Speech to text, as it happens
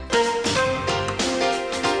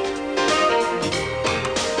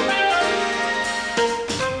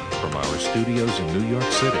studios in New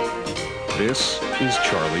York City. This is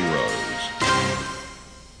Charlie Rose.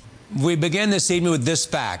 We begin this evening with this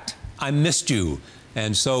fact. I missed you,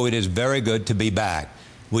 and so it is very good to be back.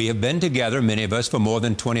 We have been together, many of us, for more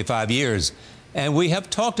than 25 years, and we have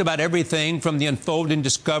talked about everything from the unfolding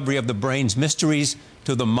discovery of the brain's mysteries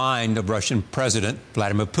to the mind of Russian President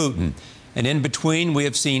Vladimir Putin. And in between, we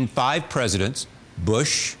have seen 5 presidents: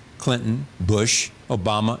 Bush, Clinton, Bush,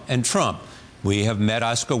 Obama, and Trump. We have met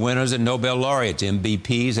Oscar winners and Nobel laureates,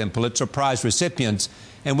 MVPs, and Pulitzer Prize recipients,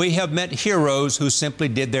 and we have met heroes who simply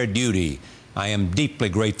did their duty. I am deeply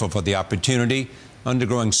grateful for the opportunity.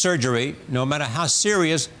 Undergoing surgery, no matter how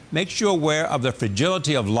serious, makes you aware of the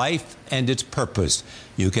fragility of life and its purpose.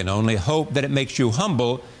 You can only hope that it makes you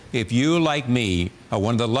humble if you, like me, are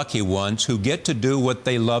one of the lucky ones who get to do what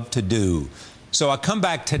they love to do. So I come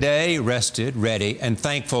back today rested, ready, and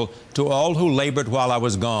thankful to all who labored while I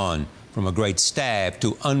was gone, from a great staff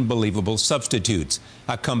to unbelievable substitutes.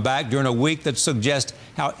 I come back during a week that suggests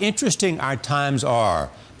how interesting our times are,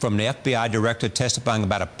 from the FBI director testifying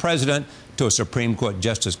about a president to a Supreme Court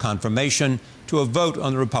justice confirmation to a vote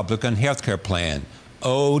on the Republican health care plan.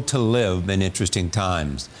 Oh, to live in interesting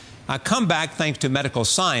times. I come back thanks to medical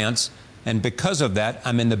science, and because of that,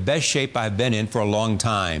 I'm in the best shape I've been in for a long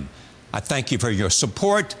time. I thank you for your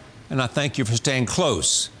support, and I thank you for staying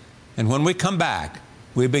close. And when we come back,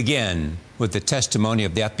 we begin with the testimony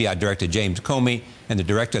of the FBI Director James Comey and the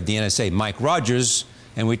Director of the NSA, Mike Rogers,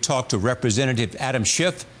 and we talk to Representative Adam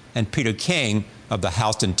Schiff and Peter King of the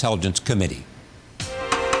House Intelligence Committee.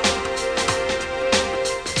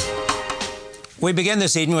 We begin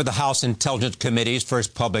this evening with the House Intelligence Committee's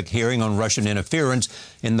first public hearing on Russian interference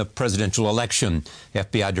in the presidential election.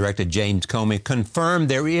 FBI Director James Comey confirmed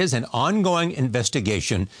there is an ongoing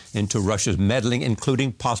investigation into Russia's meddling,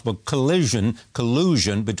 including possible collusion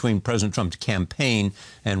between President Trump's campaign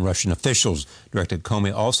and Russian officials. Director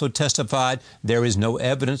Comey also testified there is no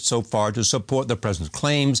evidence so far to support the president's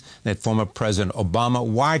claims that former President Obama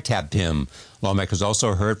wiretapped him. Lawmakers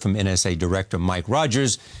also heard from NSA Director Mike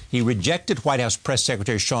Rogers. He rejected White House Press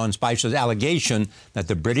Secretary Sean Spicer's allegation that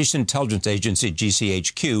the British intelligence agency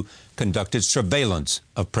GCHQ conducted surveillance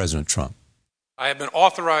of President Trump. I have been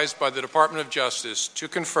authorized by the Department of Justice to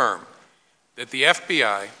confirm that the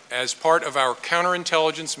FBI, as part of our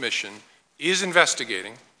counterintelligence mission, is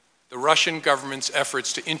investigating the Russian government's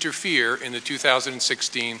efforts to interfere in the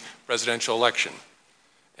 2016 presidential election.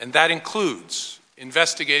 And that includes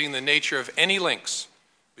investigating the nature of any links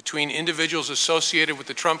between individuals associated with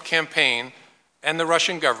the Trump campaign and the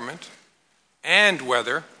Russian government, and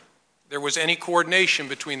whether there was any coordination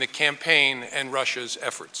between the campaign and Russia's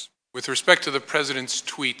efforts. With respect to the president's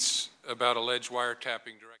tweets about alleged wiretapping,